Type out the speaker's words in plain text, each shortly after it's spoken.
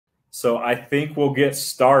So I think we'll get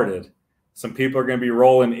started. Some people are going to be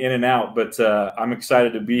rolling in and out, but I'm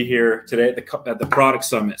excited to be here today at the Product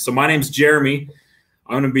Summit. So my name's Jeremy.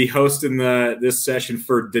 I'm going to be hosting this session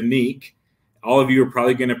for Denik. All of you are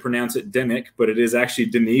probably going to pronounce it Denik, but it is actually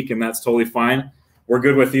Denik, and that's totally fine. We're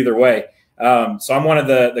good with either way. So I'm one of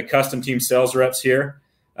the custom team sales reps here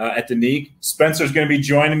at Denik. Spencer's going to be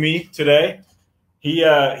joining me today.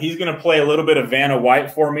 He's going to play a little bit of Vanna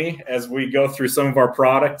White for me as we go through some of our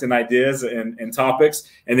product and ideas and topics.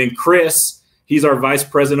 And then Chris, he's our vice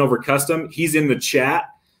president over custom. He's in the chat.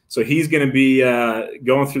 So he's going to be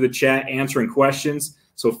going through the chat, answering questions.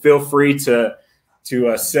 So feel free to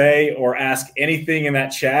say or ask anything in that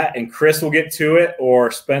chat, and Chris will get to it,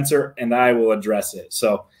 or Spencer and I will address it.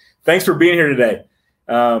 So thanks for being here today.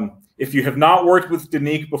 If you have not worked with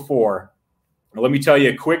Denik before, let me tell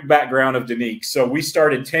you a quick background of Denik. So we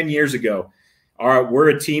started 10 years ago. We're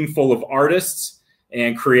a team full of artists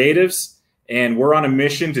and creatives, and we're on a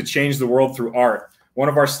mission to change the world through art. One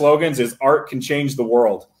of our slogans is art can change the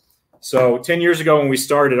world. So 10 years ago when we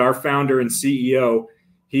started, our founder and CEO,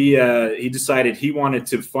 he decided he wanted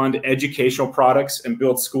to fund educational products and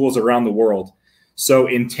build schools around the world. So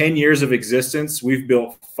in 10 years of existence, we've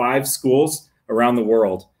built 5 schools around the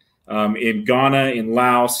world, in Ghana, in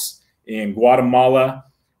Laos, in Guatemala,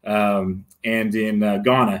 and in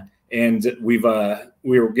Ghana. And we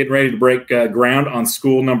were getting ready to break ground on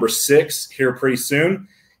school number 6 here pretty soon.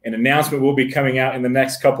 An announcement will be coming out in the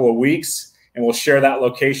next couple of weeks, and we'll share that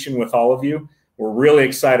location with all of you. We're really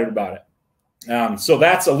excited about it. So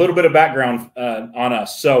that's a little bit of background on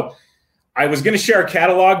us. So I was going to share a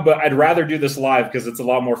catalog, but I'd rather do this live because it's a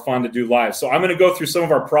lot more fun to do live. So I'm going to go through some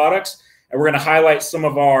of our products, and we're going to highlight some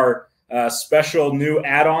of our special new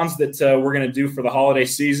add-ons that we're going to do for the holiday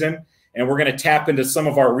season. And we're going to tap into some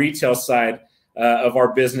of our retail side of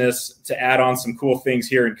our business to add on some cool things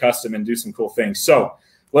here in custom and do some cool things. So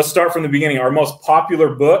let's start from the beginning. Our most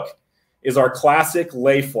popular book is our classic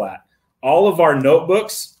lay flat. All of our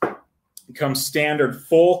notebooks come standard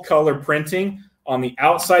full color printing on the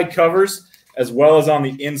outside covers as well as on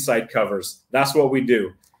the inside covers. That's what we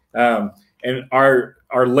do. And our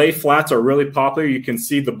lay flats are really popular. You can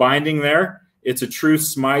see the binding there. It's a true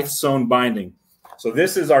Smythe sewn binding. So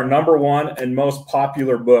this is our #1 and most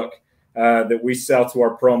popular book that we sell to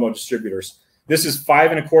our promo distributors. This is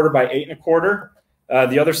 5 1/4 by 8 1/4.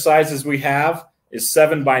 The other sizes we have is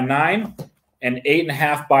 7 by 9 and 8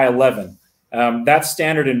 1/2 by 11. That's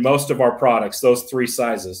standard in most of our products, those 3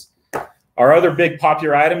 sizes. Our other big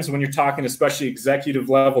popular items when you're talking especially executive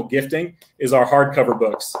level gifting is our hardcover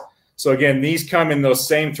books. So again, these come in those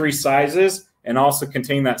same 3 sizes and also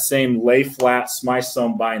contain that same lay flat Smythe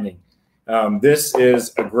sewn binding. This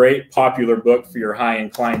is a great popular book for your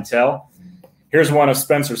high-end clientele. Here's one of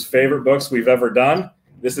Spencer's favorite books we've ever done.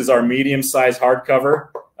 This is our medium-sized hardcover.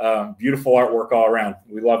 Beautiful artwork all around.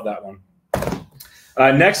 We love that one.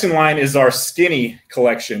 Next in line is our skinny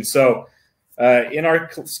collection. So in our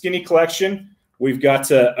skinny collection, we've got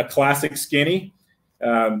a classic skinny.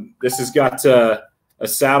 This has got a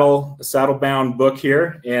saddle-bound book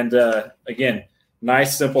here. And again,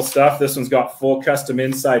 nice, simple stuff. This one's got full custom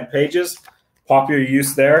inside pages, popular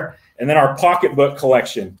use there. And then our pocketbook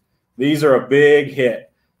collection. These are a big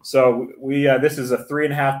hit. So this is a 3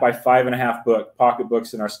 1/2 by 5 1/2 book,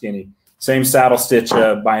 pocketbooks in our skinny. Same saddle stitch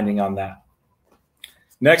binding on that.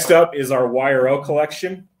 Next up is our YRO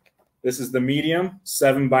collection. This is the medium,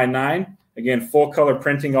 7 by 9. Again, full color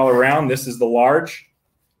printing all around. This is the large.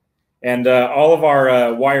 And all of our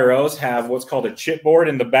YROs have what's called a chipboard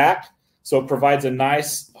in the back. So it provides a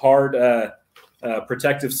nice, hard,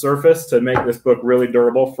 protective surface to make this book really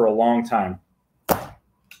durable for a long time.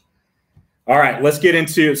 All right, let's get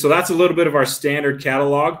into, so that's a little bit of our standard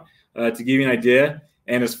catalog to give you an idea.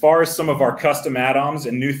 And as far as some of our custom add-ons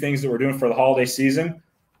and new things that we're doing for the holiday season,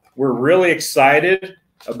 we're really excited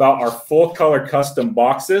about our full color custom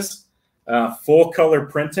boxes, full color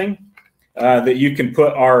printing that you can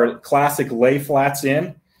put our classic lay flats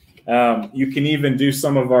in. You can even do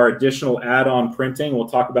some of our additional add-on printing. We'll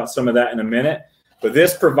talk about some of that in a minute. But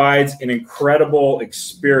this provides an incredible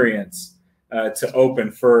experience to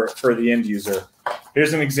open for the end user.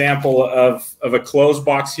 Here's an example of a closed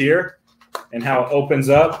box here and how it opens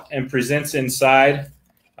up and presents inside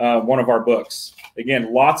one of our books.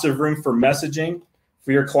 Again, lots of room for messaging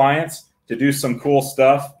for your clients to do some cool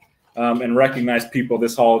stuff and recognize people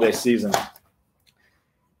this holiday season.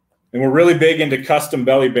 And we're really big into custom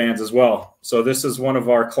belly bands as well. So this is one of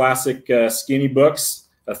our classic skinny books,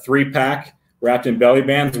 a 3-pack wrapped in belly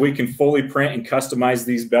bands. We can fully print and customize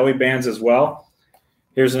these belly bands as well.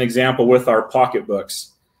 Here's an example with our pocket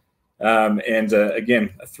books.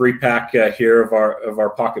 Again, a 3-pack here of our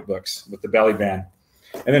pocketbooks with the belly band.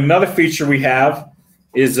 And then another feature we have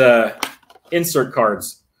is insert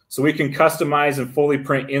cards. So we can customize and fully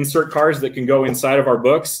print insert cards that can go inside of our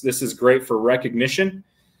books. This is great for recognition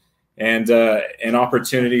and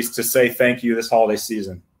opportunities to say thank you this holiday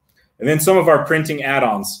season. And then some of our printing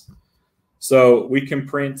add-ons. So we can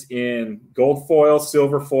print in gold foil,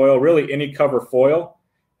 silver foil, really any cover foil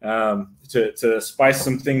to spice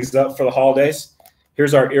some things up for the holidays.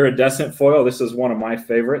 Here's our iridescent foil. This is one of my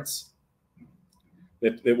favorites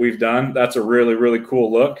that we've done. That's a really, really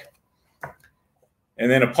cool look. And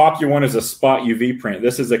then a popular one is a spot UV print.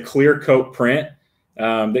 This is a clear coat print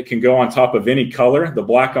that can go on top of any color. The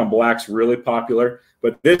black on black's really popular,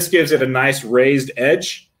 but this gives it a nice raised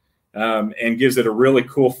edge. And gives it a really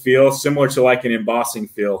cool feel, similar to like an embossing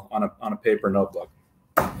feel on a paper notebook.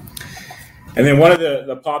 And then one of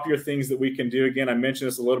the popular things that we can do, again, I mentioned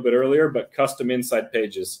this a little bit earlier, but custom inside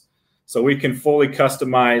pages. So we can fully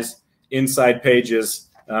customize inside pages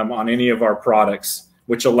on any of our products,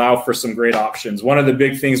 which allow for some great options. One of the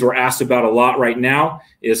big things we're asked about a lot right now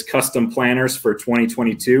is custom planners for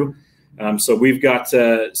 2022. So we've got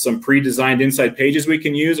some pre-designed inside pages we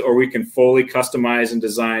can use, or we can fully customize and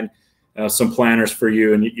design some planners for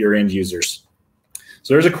you and your end users.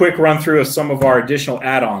 So there's a quick run through of some of our additional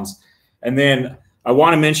add-ons. And then I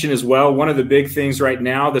want to mention as well, one of the big things right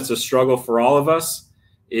now that's a struggle for all of us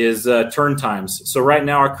is turn times. So right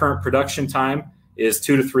now our current production time is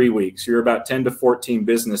 2 to 3 weeks. You're about 10 to 14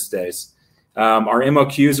 business days. Our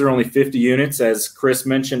MOQs are only 50 units, as Chris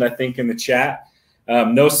mentioned, I think, in the chat.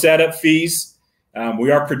 No setup fees.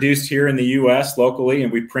 We are produced here in the U.S. locally,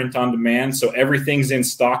 and we print on demand. So everything's in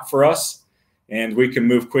stock for us, and we can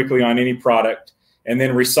move quickly on any product. And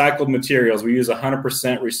then recycled materials. We use 100%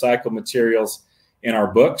 recycled materials in our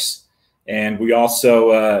books, and we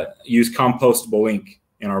also use compostable ink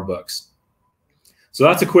in our books. So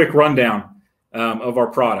that's a quick rundown of our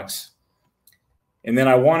products. And then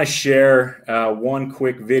I want to share one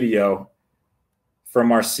quick video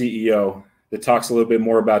from our CEO that talks a little bit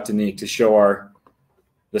more about Denik to show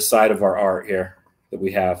the side of our art here that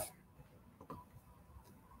we have.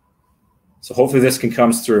 So hopefully this can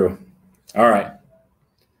come through. All right.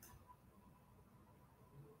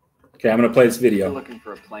 Okay, I'm going to play this video. If you're looking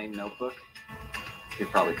for a plain notebook, you've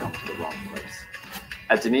probably come to the wrong place.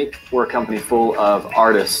 At Denik, we're a company full of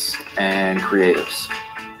artists and creatives.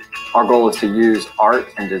 Our goal is to use art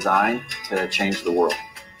and design to change the world.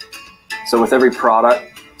 So with every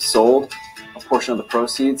product sold, a portion of the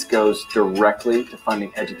proceeds goes directly to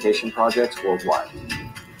funding education projects worldwide.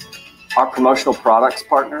 Our promotional products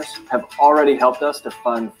partners have already helped us to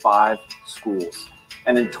fund 5 schools.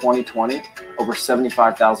 And in 2020, over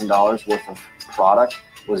 $75,000 worth of product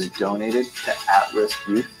was donated to at-risk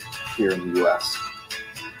youth here in the U.S.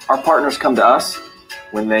 Our partners come to us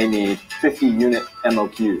when they need 50-unit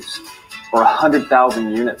MOQs or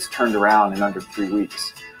 100,000 units turned around in under 3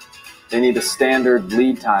 weeks. They need a standard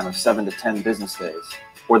lead time of 7 to 10 business days,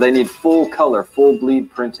 or they need full color, full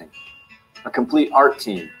bleed printing, a complete art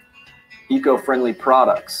team, eco-friendly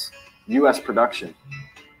products, U.S. production,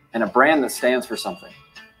 and a brand that stands for something,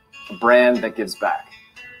 a brand that gives back.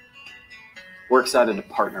 We're excited to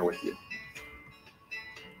partner with you.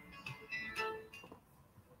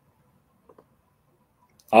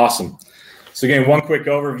 Awesome. So again, one quick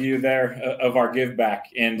overview there of our give back.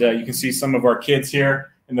 And you can see some of our kids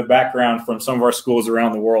here in the background from some of our schools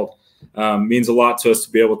around the world. Means a lot to us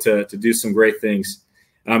to be able to do some great things.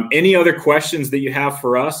 Any other questions that you have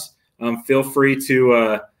for us, feel free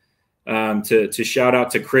to shout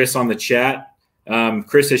out to Chris on the chat.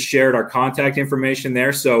 Chris has shared our contact information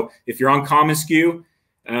there. So if you're on commonsku,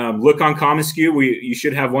 look on commonsku. You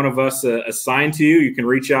should have one of us assigned to you. You can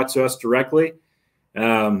reach out to us directly.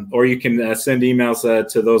 Or you can send emails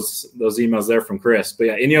to those emails there from Chris. But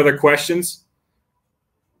yeah, any other questions?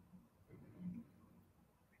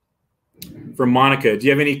 From Monica, do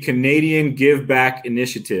you have any Canadian give back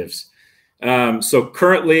initiatives? So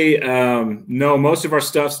currently, no, most of our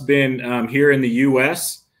stuff's been here in the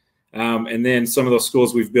US, and then some of those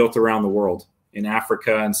schools we've built around the world in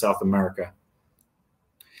Africa and South America.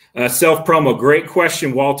 Self-promo, great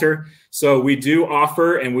question, Walter. So we do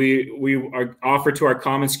offer, and we offer to our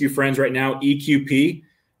commonsku friends right now, EQP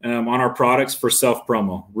on our products for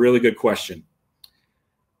self-promo. Really good question.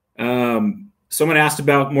 Someone asked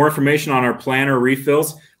about more information on our planner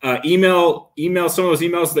refills. Email some of those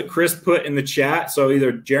emails that Chris put in the chat. So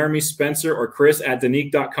either Jeremy, Spencer, or Chris at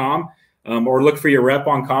denik.com, or look for your rep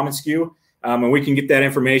on commonsku, and we can get that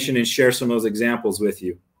information and share some of those examples with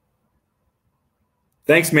you.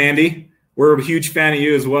 Thanks, Mandy. We're a huge fan of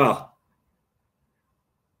you as well.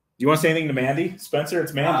 you want to say anything to Mandy? Spencer,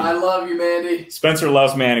 it's Mandy. I love you, Mandy. Spencer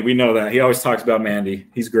loves Mandy. We know that. He always talks about Mandy.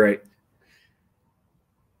 He's great.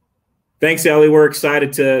 Thanks, Ellie. We're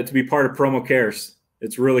excited to be part of Promo Cares.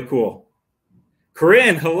 It's really cool.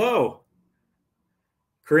 Corinne, hello.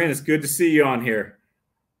 Corinne, it's good to see you on here.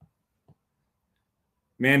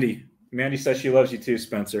 Mandy says she loves you too,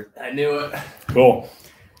 Spencer. I knew it. Cool.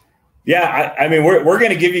 Yeah, I mean, we're going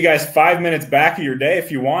to give you guys 5 minutes back of your day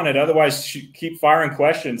if you want it. Otherwise, keep firing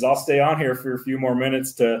questions. I'll stay on here for a few more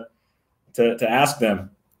minutes to ask them.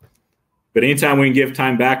 But anytime we can give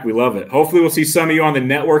time back, we love it. Hopefully, we'll see some of you on the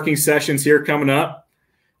networking sessions here coming up.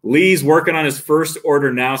 Lee's working on his first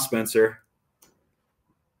order now, Spencer.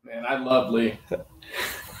 Man, I love Lee. Do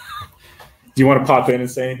you want to pop in and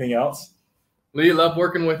say anything else? Lee, love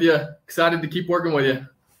working with you. Excited to keep working with you.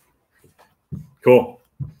 Cool.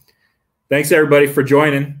 Thanks, everybody, for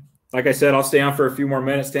joining. Like I said, I'll stay on for a few more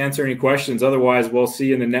minutes to answer any questions. Otherwise, we'll see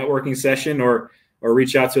you in the networking session or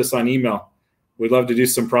reach out to us on email. We'd love to do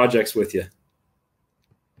some projects with you.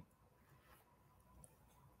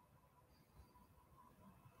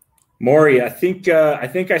 Maury, I think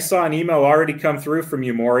I saw an email already come through from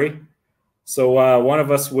you, Maury. So one of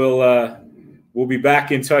us will be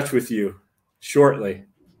back in touch with you shortly.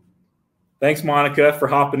 Thanks, Monica, for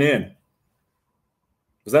hopping in.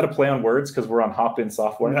 Was that a play on words because we're on Hop-In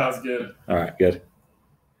software? That was good. All right, good.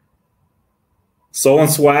 Soul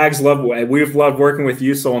and Swags, we've loved working with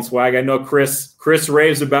you, Soul and Swag. I know Chris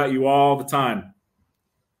raves about you all the time.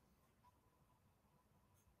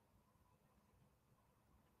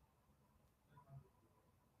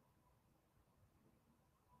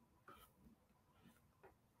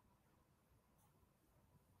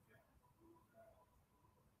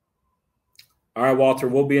 All right, Walter,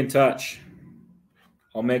 we'll be in touch.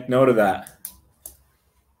 I'll make note of that.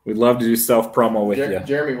 We'd love to do self-promo with you.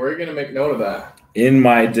 Jeremy, where are you going to make note of that? In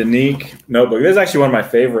my Denik notebook. This is actually one of my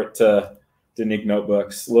favorite Denik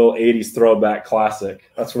notebooks, little 80s throwback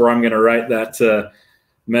classic. That's where I'm going to write that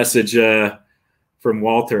message from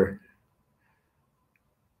Walter.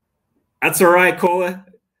 That's all right, Cola.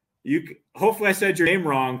 Hopefully I said your name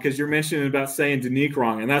wrong because you're mentioning about saying Denik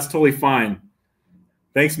wrong, and that's totally fine.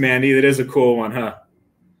 Thanks, Mandy. That is a cool one, huh?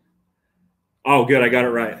 Oh, good. I got it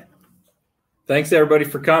right. Thanks, everybody,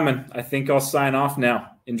 for coming. I think I'll sign off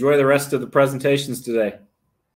now. Enjoy the rest of the presentations today.